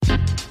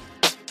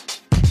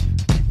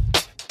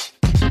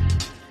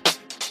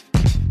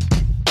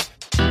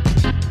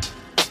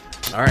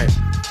All right.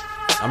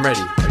 I'm ready.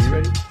 Are you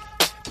ready?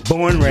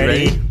 Born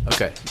ready.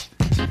 Okay.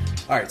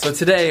 All right. So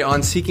today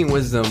on Seeking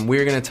Wisdom,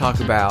 we're going to talk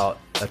about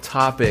a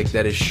topic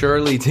that is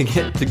surely to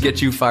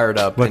get you fired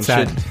up. What's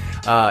that?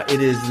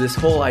 It is this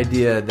whole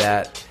idea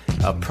that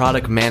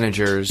product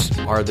managers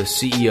are the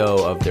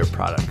CEO of their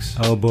products.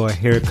 Oh boy,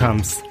 here it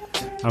comes.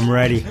 I'm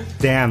ready.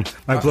 Damn,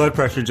 my blood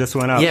pressure just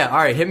went up. Yeah, all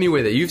right, hit me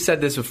with it. You've said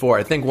this before.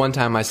 I think one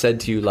time I said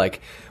to you,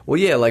 like, well,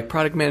 yeah, like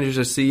product managers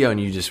are CEO, and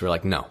you just were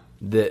like, no.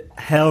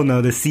 Hell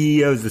no, the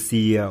CEO is the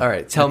CEO. All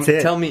right, tell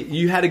me.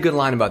 You had a good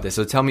line about this,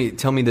 so tell me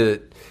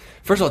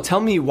first of all, tell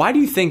me, why do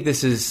you think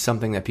this is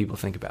something that people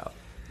think about?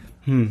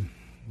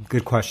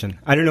 Good question.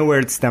 I don't know where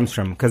it stems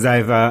from because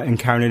I've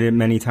encountered it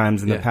many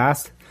times in the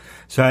past,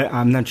 so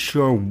I'm not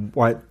sure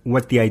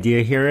what the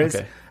idea here is.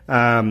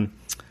 Okay.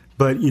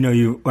 But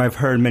I've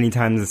heard many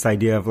times this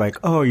idea of like,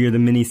 oh, you're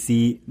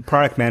the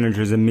product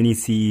managers and mini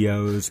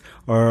CEOs,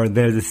 or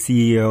they're the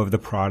CEO of the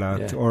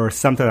product, or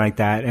something like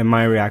that. And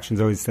my reaction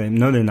is always the same.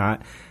 No, they're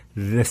not.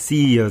 The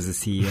CEO is the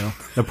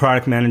CEO. The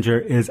product manager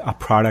is a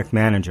product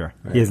manager.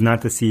 Right. He is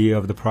not the CEO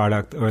of the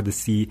product or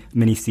the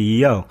mini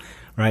CEO,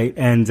 right?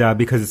 And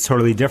because it's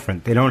totally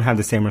different. They don't have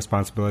the same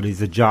responsibilities.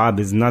 The job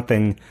is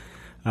nothing.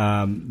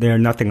 They're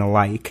nothing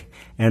alike.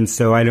 And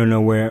so I don't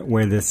know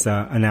where this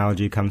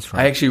analogy comes from.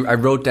 I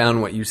wrote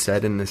down what you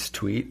said in this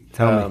tweet.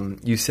 Tell me.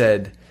 You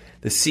said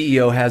the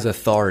CEO has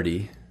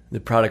authority, the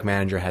product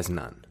manager has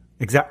none.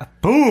 Exactly.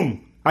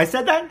 Boom! I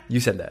said that?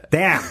 You said that.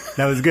 Damn,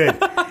 that was good.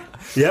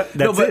 Yep,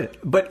 that's it.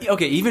 But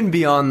okay, even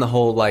beyond the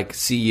whole like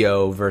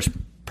CEO versus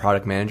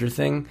product manager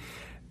thing,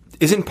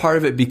 isn't part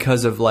of it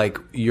because of like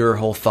your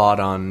whole thought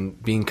on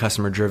being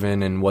customer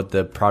driven and what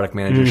the product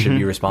manager should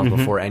be responsible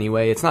for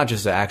anyway? It's not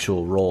just an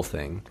actual role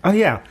thing. Oh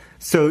yeah.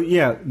 So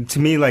yeah, to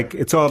me, like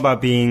it's all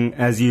about being,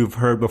 as you've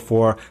heard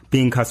before,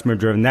 being customer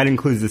driven. That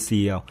includes the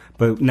CEO.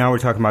 But now we're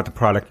talking about the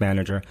product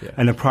manager. Yeah.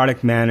 And the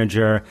product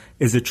manager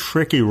is a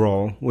tricky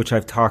role, which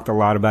I've talked a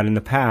lot about in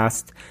the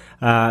past,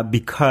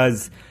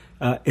 because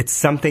it's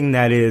something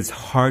that is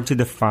hard to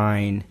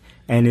define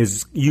and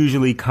is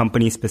usually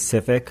company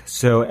specific.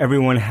 So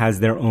everyone has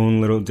their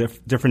own little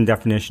different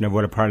definition of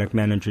what a product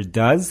manager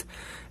does.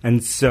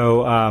 And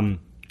so,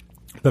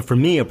 but for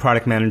me, a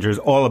product manager is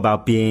all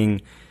about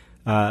being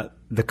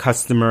the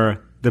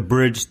customer, the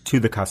bridge to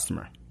the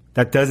customer.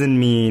 That doesn't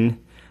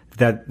mean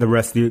that the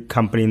rest of the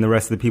company and the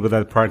rest of the people that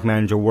the product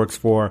manager works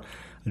for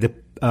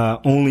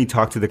only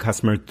talk to the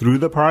customer through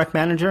the product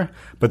manager,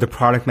 but the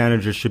product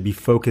manager should be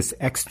focused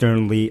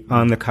externally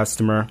on the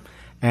customer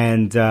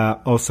and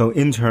also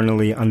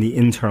internally on the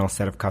internal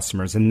set of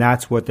customers. And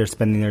that's what they're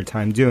spending their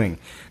time doing.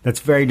 That's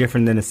very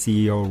different than a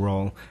CEO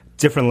role,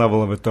 different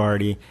level of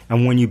authority.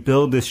 And when you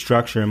build this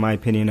structure, in my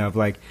opinion, of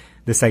like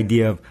this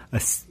idea of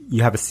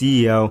you have a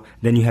CEO,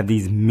 then you have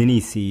these mini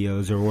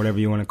CEOs or whatever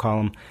you want to call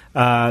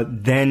them,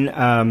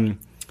 then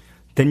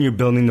you're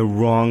building the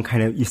wrong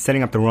you're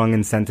setting up the wrong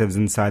incentives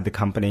inside the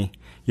company.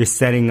 You're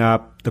setting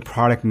up the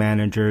product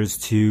managers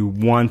to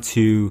want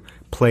to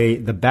play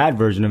the bad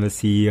version of a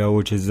CEO,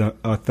 which is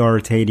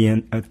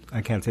authoritarian.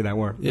 I can't say that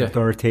word. Yeah.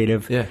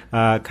 Authoritative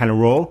kind of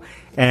role,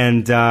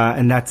 and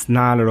that's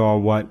not at all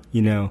what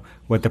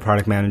the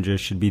product managers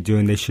should be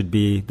doing. They should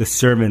be the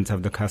servant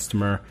of the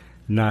customer,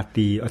 not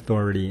the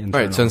authority.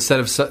 Internal. Right. So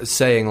instead of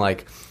saying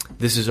like,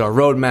 this is our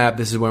roadmap,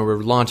 this is when we're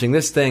launching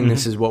this thing,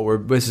 this is why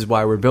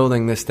we're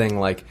building this thing,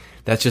 like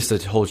that's just a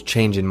whole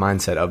change in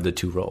mindset of the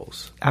two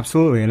roles.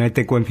 Absolutely. And I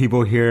think when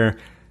people hear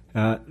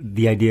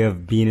the idea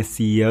of being a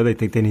CEO, they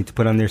think they need to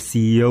put on their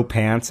CEO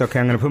pants. Okay,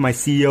 I'm going to put my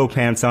CEO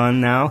pants on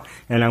now,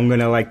 and I'm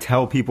going to like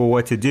tell people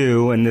what to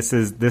do, and this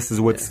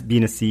is what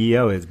being a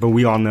CEO is. But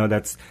we all know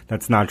that's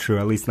not true.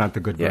 At least not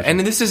the good version. And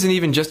this isn't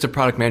even just a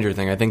product manager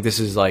thing. I think this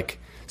is like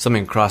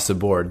something across the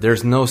board.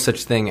 There's no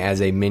such thing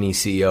as a mini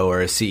CEO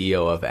or a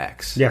CEO of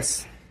X.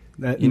 Yes,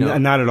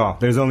 not at all.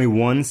 There's only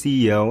one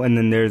CEO, and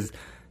then there's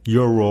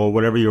your role,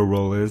 whatever your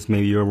role is.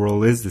 Maybe your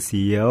role is the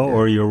CEO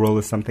or your role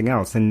is something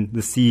else. And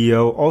the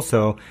CEO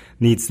also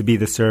needs to be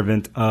the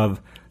servant of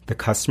the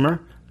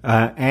customer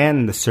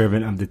and the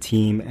servant of the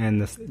team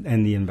and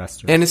the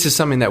investors. And this is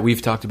something that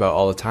we've talked about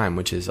all the time,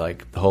 which is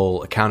like the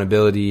whole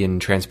accountability and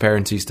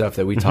transparency stuff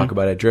that we talk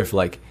about at Drift.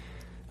 Like,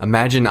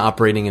 imagine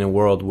operating in a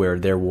world where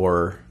there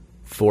were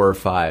 4 or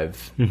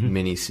 5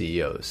 mini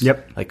CEOs.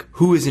 Yep. Like,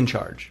 who is in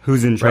charge?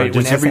 Who's in charge? Right?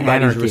 When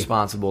everybody's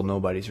responsible,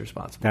 nobody's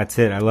responsible. That's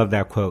it. I love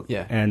that quote.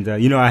 Yeah. And,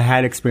 I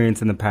had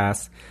experience in the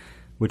past,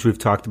 which we've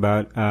talked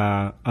about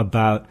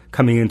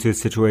coming into a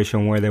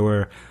situation where there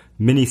were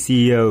mini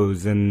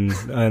CEOs and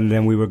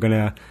then we were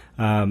going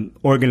to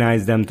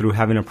organize them through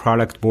having a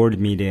product board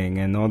meeting,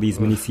 and all these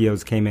mini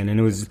CEOs came in, and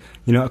it was,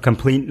 a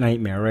complete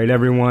nightmare, right?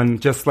 Everyone,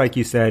 just like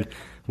you said,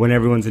 when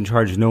everyone's in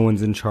charge, no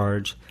one's in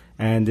charge.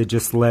 And it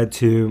just led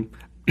to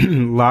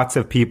lots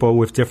of people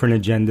with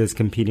different agendas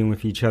competing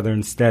with each other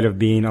instead of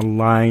being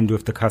aligned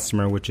with the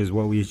customer, which is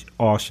what we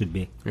all should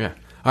be. Yeah.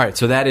 All right.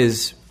 So that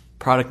is,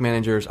 product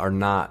managers are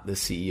not the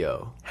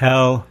CEO.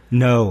 Hell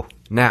no.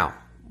 Now,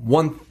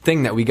 one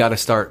thing that we got to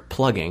start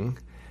plugging,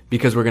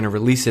 because we're going to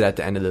release it at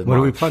the end of the month. What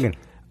are we plugging?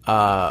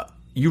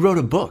 you wrote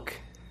a book.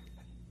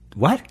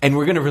 What? And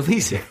we're going to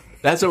release it.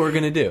 That's what we're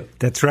going to do.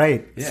 That's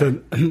right. Yeah.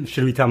 So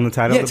should we tell them the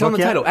title of the book? Yeah, tell them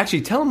the title.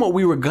 Actually, tell them what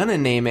we were going to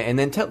name it, and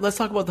then let's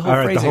talk about the whole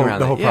phrasing around it.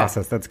 The whole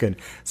process. That's good.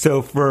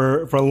 So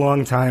for a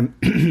long time,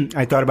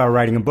 I thought about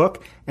writing a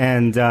book,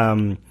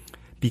 and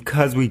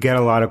because we get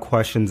a lot of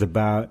questions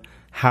about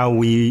how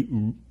we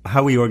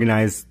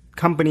organize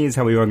companies,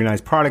 how we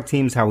organize product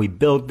teams, how we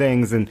build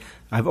things, and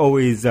I've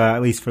always,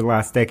 at least for the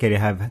last decade,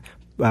 have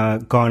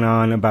gone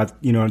on about,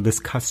 this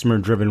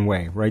customer-driven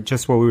way, right?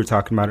 Just what we were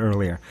talking about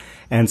earlier.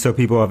 And so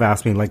people have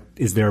asked me, like,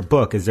 is there a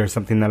book? Is there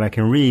something that I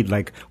can read?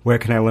 Like, where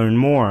can I learn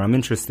more? I'm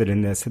interested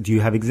in this. Do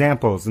you have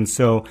examples? And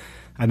so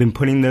I've been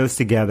putting those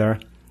together,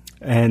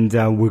 and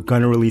we're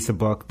going to release a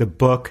book. The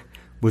book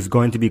was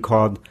going to be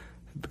called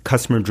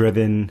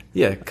Customer-Driven.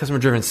 Yeah,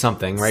 Customer-Driven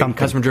something, right? Something.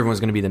 Customer-Driven was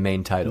going to be the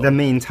main title. The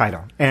main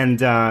title.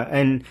 And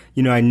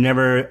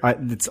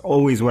it's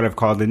always what I've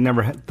called it.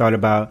 Never thought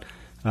about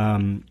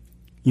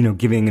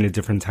giving it a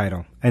different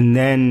title. And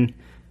then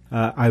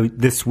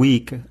this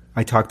week,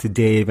 I talked to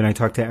Dave and I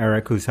talked to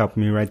Eric, who's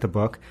helping me write the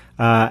book,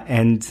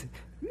 and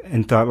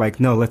thought,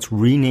 like, no, let's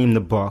rename the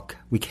book.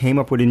 We came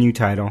up with a new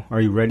title. Are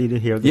you ready to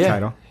hear the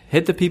title?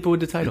 Hit the people with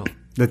the title.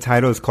 The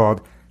title is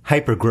called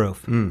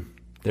Hypergrowth.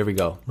 There we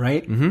go.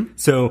 Right? Mm-hmm.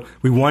 So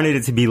we wanted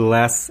it to be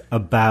less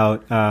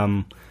about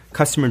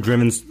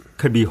customer-driven.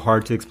 Could be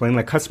hard to explain.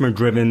 Like,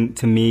 customer-driven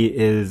to me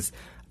is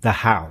the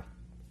how,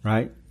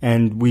 right?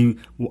 And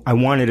I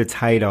wanted a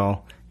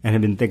title, and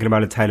have been thinking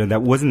about a title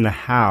that wasn't the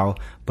how,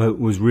 but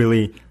was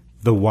really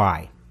the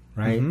why,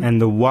 right? Mm-hmm.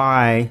 And the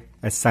why,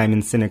 as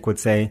Simon Sinek would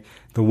say,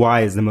 the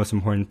why is the most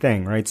important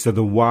thing, right? So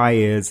the why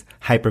is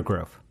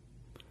hypergrowth.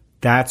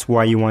 That's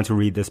why you want to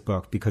read this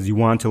book, because you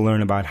want to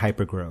learn about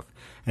hypergrowth.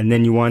 And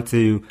then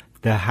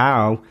the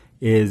how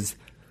is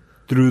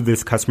through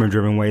this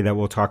customer-driven way that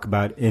we'll talk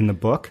about in the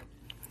book.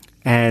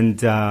 And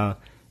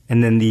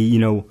then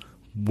the,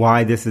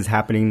 why this is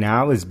happening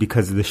now is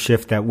because of the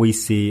shift that we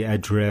see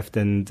at Drift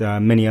and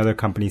many other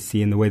companies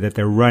see in the way that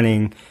they're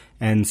running.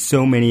 And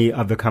so many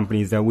of the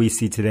companies that we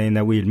see today and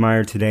that we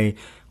admire today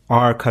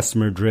are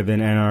customer-driven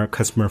and are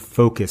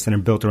customer-focused and are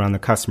built around the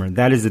customer.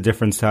 That is the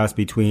difference to us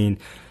between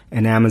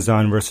an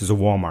Amazon versus a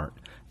Walmart,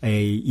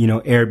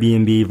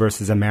 Airbnb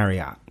versus a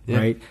Marriott,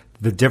 right?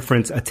 The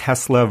difference, a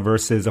Tesla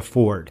versus a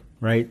Ford,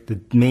 right? The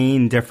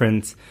main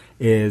difference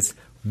is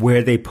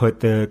where they put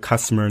the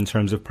customer in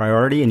terms of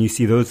priority, and you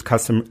see those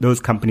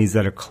companies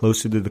that are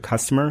closer to the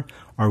customer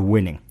are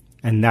winning.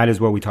 And that is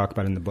what we talk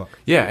about in the book.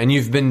 Yeah, and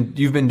you've been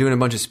doing a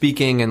bunch of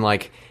speaking, and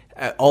like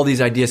all these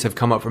ideas have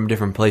come up from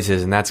different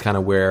places, and that's kind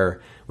of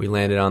where we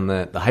landed on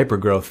the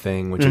hypergrowth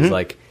thing, which is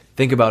like,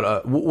 think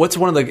about what's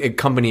one of the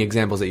company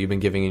examples that you've been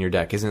giving in your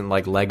deck? Isn't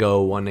like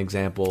Lego one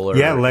example?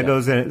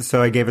 Lego's.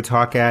 So I gave a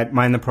talk at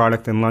Mind the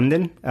Product in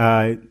London.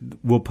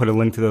 We'll put a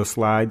link to those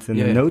slides in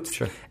the notes.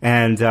 Sure.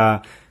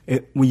 And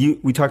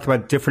we talked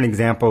about different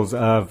examples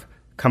of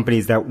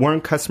companies that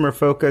weren't customer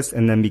focused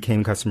and then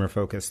became customer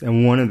focused.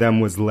 And one of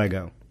them was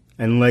Lego.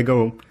 And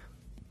Lego,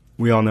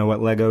 we all know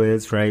what Lego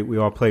is, right? We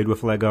all played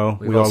with Lego.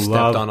 We all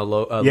stepped on a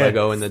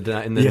Lego in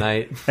the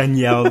night and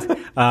yelled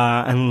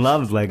and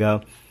loved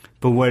Lego.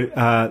 But what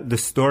the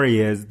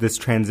story is, this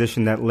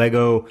transition that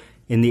Lego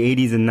in the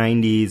 80s and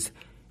 90s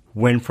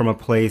went from a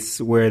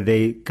place where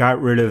they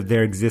got rid of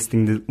their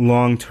existing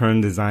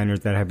long-term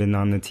designers that had been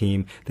on the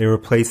team. They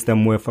replaced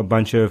them with a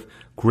bunch of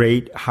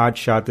great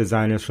hotshot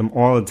designers from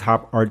all the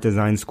top art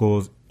design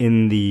schools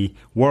in the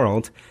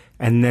world.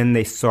 And then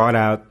they sought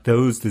out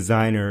those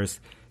designers,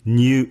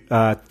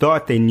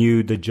 thought they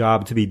knew the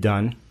job to be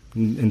done.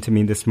 And to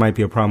me, this might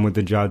be a problem with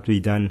the job to be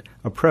done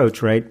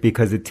approach, right?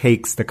 Because it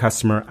takes the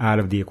customer out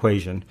of the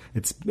equation.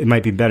 It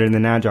might be better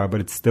than Agile,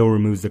 but it still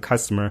removes the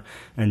customer,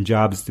 and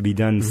jobs to be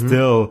done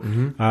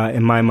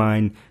in my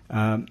mind,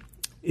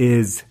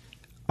 is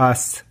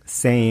us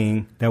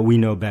saying that we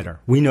know better.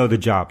 We know the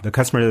job. The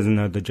customer doesn't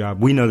know the job.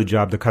 We know the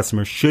job the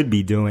customer should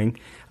be doing,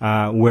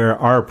 where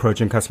our approach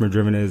in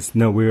customer-driven is,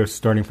 no, we're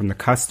starting from the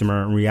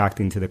customer and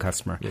reacting to the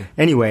customer. Yeah.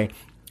 Anyway,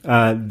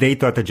 they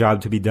thought the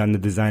job to be done, the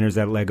designers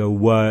at Lego,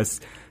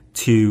 was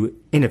to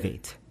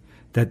innovate.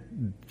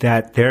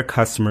 That their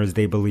customers,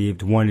 they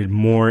believed, wanted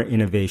more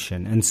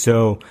innovation. And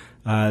so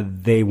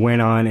they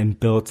went on and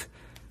built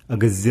a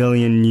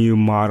gazillion new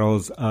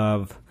models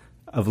of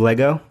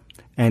Lego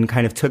and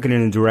kind of took it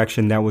in a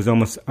direction that was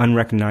almost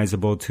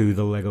unrecognizable to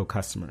the Lego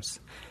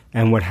customers.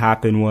 And what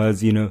happened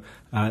was,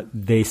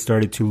 they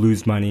started to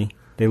lose money.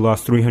 They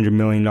lost $300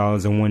 million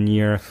in 1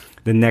 year.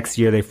 The next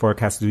year, they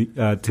forecasted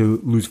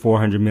to lose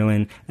 $400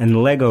 million.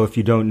 And Lego, if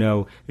you don't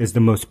know, is the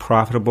most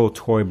profitable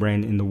toy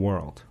brand in the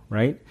world,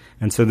 right?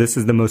 And so this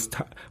is the most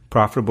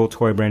profitable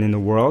toy brand in the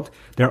world.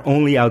 They're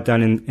only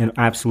outdone in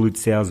absolute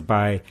sales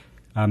by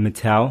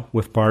Mattel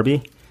with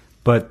Barbie,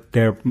 but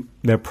their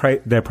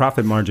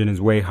profit margin is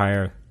way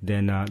higher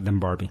than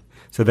Barbie.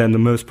 So they're the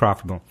most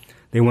profitable.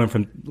 They went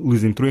from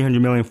losing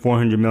 $300 million,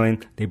 $400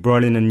 million. They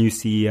brought in a new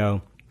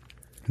CEO.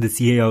 The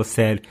CEO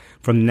said,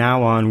 from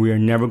now on, we are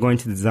never going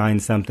to design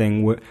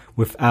something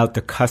without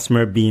the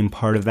customer being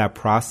part of that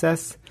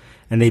process.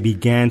 and they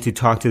began to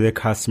talk to their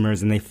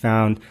customers, and they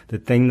found the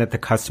thing that the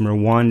customer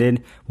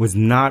wanted was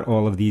not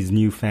all of these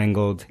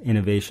newfangled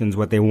innovations.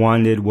 What they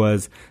wanted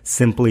was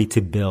simply to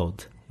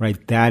build,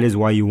 right? That is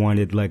why you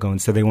wanted Lego.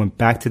 And so they went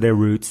back to their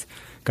roots,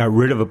 got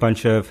rid of a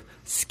bunch of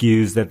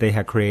SKUs that they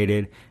had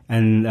created,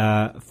 and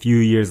a few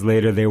years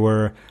later they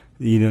were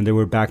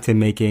back to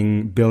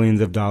making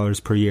billions of dollars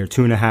per year,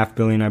 $2.5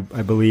 billion,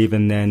 I believe,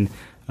 and then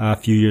a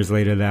few years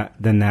later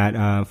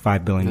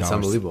 $5 billion. That's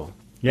unbelievable.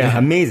 Yeah,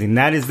 amazing.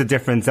 That is the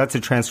difference. That's a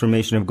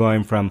transformation of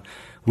going from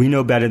we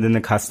know better than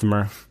the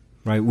customer,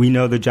 right? We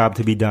know the job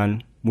to be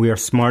done. We are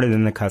smarter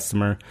than the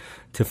customer,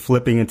 to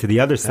flipping into the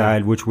other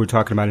side, which we're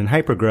talking about in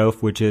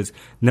hypergrowth, which is,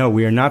 no,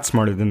 we are not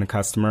smarter than the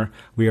customer.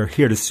 We are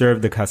here to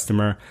serve the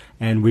customer,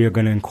 and we are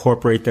going to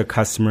incorporate the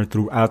customer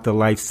throughout the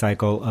life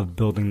cycle of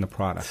building the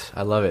product.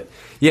 I love it.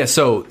 Yeah,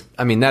 so,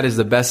 I mean, that is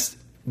the best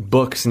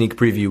book sneak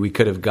preview we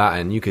could have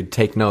gotten. You could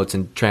take notes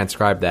and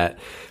transcribe that.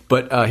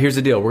 But here's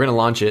the deal. We're going to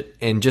launch it,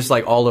 and just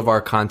like all of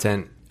our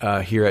content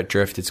here at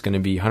Drift, it's going to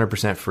be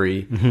 100%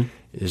 free. Mm-hmm.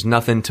 There's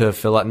nothing to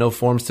fill out, no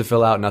forms to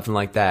fill out, nothing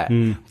like that.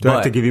 Do I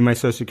have to give you my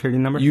social security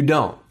number? You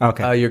don't.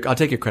 Okay. I'll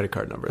take your credit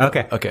card number.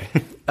 Okay. Okay.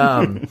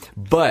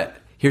 But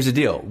here's the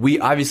deal.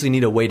 We obviously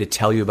need a way to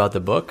tell you about the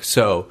book.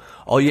 So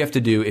all you have to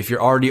do, if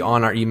you're already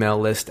on our email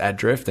list at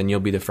Drift, then you'll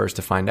be the first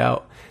to find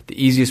out.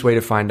 The easiest way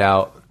to find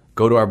out,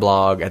 go to our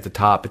blog. At the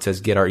top, it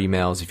says get our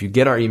emails. If you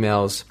get our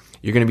emails,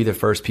 you're going to be the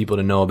first people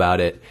to know about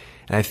it.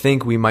 And I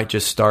think we might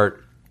just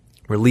start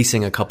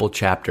releasing a couple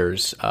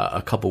chapters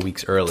a couple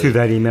weeks early. To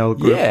that email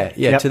group? Yeah,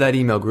 yep. To that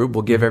email group.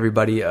 We'll give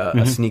everybody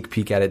a sneak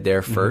peek at it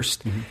there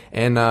first. Mm-hmm.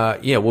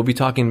 And we'll be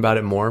talking about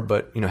it more,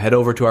 but head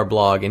over to our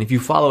blog. And if you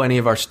follow any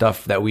of our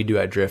stuff that we do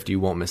at Drift, you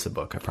won't miss a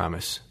book, I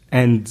promise.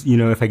 And,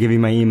 if I give you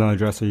my email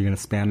address, are you going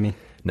to spam me?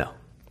 No.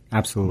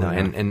 Absolutely. No,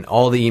 and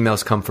all the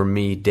emails come from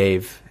me,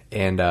 Dave,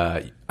 and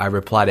I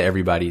reply to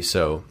everybody.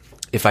 So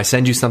if I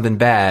send you something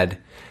bad,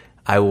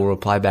 I will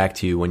reply back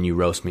to you when you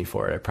roast me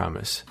for it, I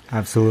promise.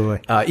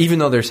 Absolutely. Even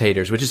though there's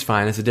haters, which is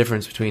fine. It's a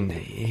difference between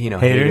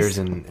haters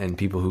and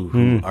people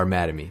who are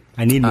mad at me.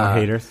 I need more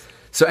haters.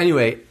 So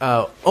anyway,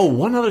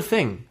 one other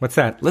thing. What's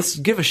that? Let's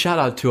give a shout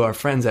out to our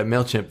friends at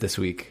MailChimp this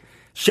week.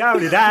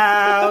 Shout it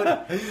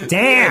out!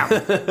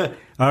 Damn!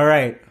 All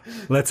right.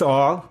 Let's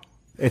all,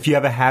 if you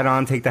have a hat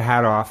on, take the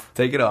hat off.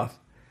 Take it off.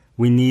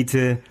 We need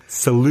to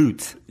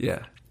salute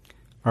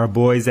our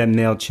boys at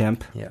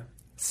MailChimp. Yeah.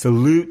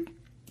 Salute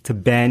to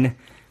Ben,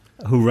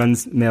 who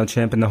runs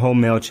MailChimp, and the whole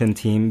MailChimp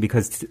team,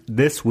 because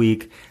this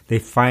week there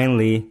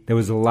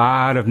was a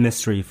lot of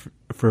mystery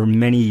for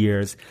many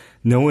years.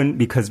 No one,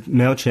 because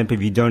MailChimp,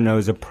 if you don't know,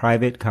 is a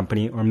private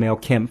company, or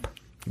MailChimp.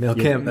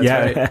 MailChimp,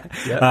 that's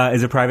right. Yep.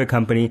 Is a private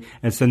company,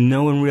 and so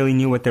no one really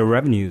knew what their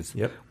revenues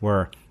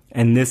were.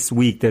 And this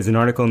week, there's an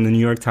article in the New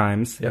York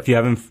Times.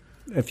 Yep.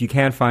 If you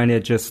can't find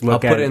it, just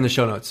look at it. I'll put it in the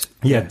show notes.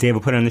 Yeah, Dave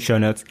will put it in the show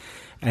notes.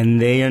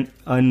 And they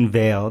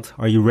unveiled,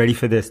 are you ready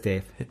for this,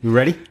 Dave? You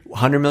ready?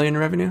 100 million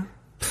in revenue?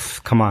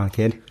 Come on,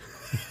 kid.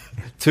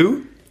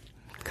 2?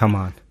 Come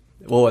on.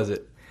 What was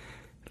it?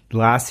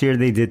 Last year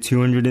they did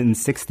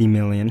 260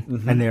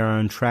 million, and they are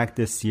on track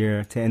this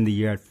year to end the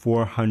year at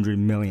 400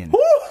 million.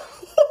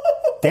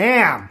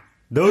 Damn!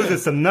 Those are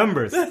some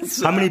numbers.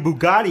 How many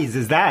Bugattis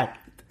is that?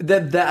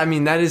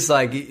 That is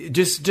like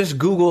just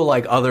Google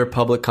like other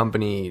public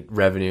company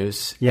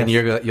revenues, and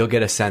you'll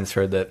get a sense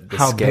for the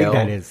how scale. Big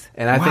that is.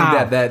 And I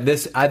think that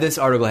this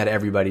article had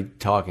everybody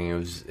talking. It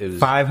was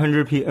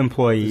 500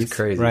 employees. It was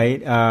crazy,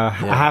 right?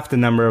 Half the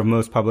number of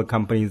most public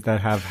companies that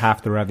have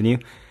half the revenue,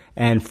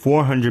 and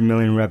 400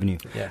 million revenue.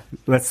 Yeah.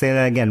 Let's say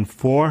that again.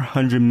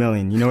 400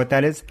 million. You know what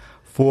that is?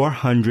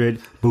 400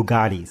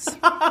 Bugattis.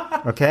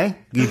 Okay?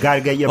 You got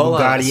to get your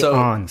Bugatti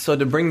on. So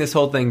to bring this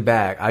whole thing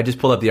back, I just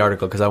pulled up the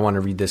article because I want to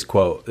read this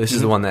quote. This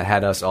is the one that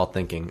had us all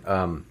thinking.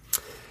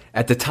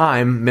 At the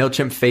time,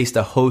 MailChimp faced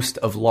a host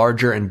of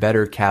larger and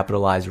better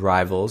capitalized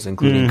rivals,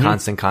 including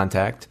Constant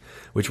Contact,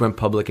 which went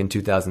public in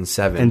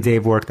 2007. And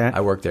Dave worked there?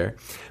 I worked there.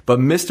 But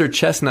Mr.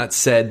 Chestnut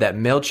said that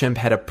MailChimp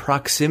had a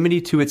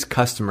proximity to its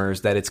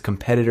customers that its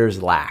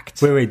competitors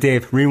lacked. Wait,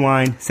 Dave,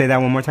 rewind. Say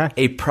that one more time.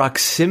 A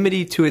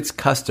proximity to its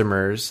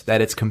customers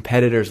that its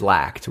competitors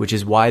lacked, which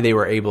is why they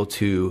were able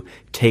to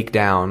take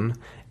down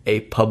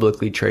a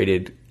publicly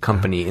traded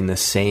company in the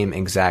same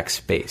exact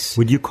space.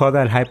 Would you call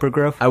that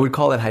hypergrowth? I would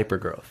call it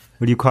hypergrowth.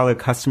 Would you call it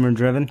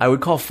customer-driven? I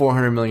would call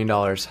 $400 million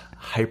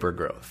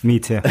hypergrowth. Me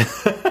too.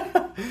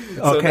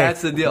 So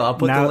that's the deal. I'll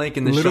put the link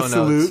in the show notes.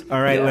 Salute.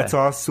 All right, let's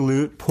all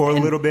salute. Pour a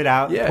little bit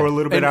out. Yeah. Pour a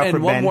little bit out for Ben.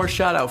 And one more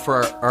shout out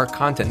for our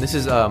content. This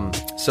is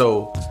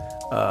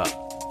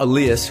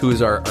Elias, who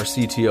is our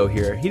CTO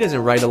here. He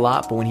doesn't write a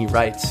lot, but when he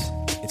writes,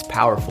 it's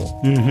powerful.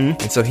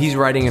 And so he's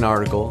writing an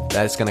article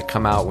that's going to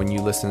come out when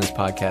you listen to this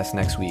podcast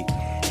next week.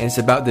 And it's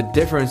about the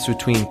difference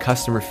between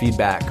customer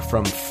feedback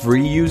from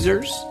free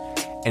users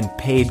and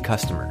paid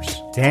customers.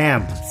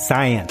 Damn,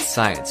 science.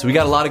 So we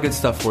got a lot of good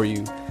stuff for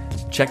you.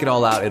 Check it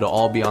all out. It'll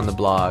all be on the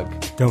blog.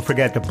 Don't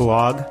forget the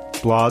blog,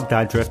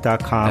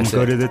 blog.drift.com.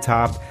 Go to the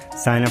top,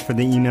 Sign up for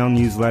the email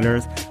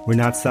newsletters. We're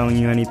not selling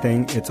you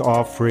anything. It's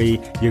all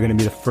free. You're going to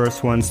be the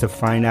first ones to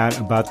find out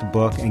about the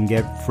book and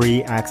get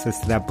free access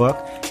to that book.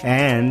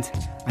 And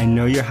I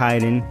know you're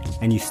hiding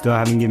and you still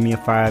haven't given me a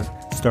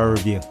 5-star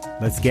review.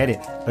 Let's get it.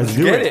 Let's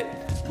do it.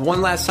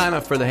 One last sign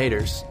up for the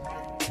haters.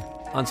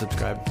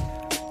 Unsubscribe.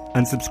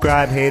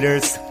 Unsubscribe,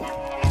 haters.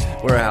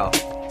 We're out.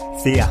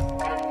 See ya.